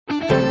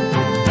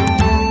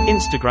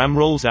Instagram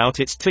rolls out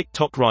its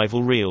TikTok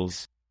rival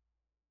Reels.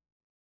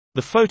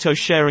 The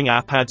photo-sharing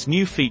app adds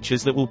new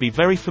features that will be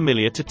very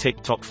familiar to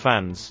TikTok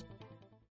fans.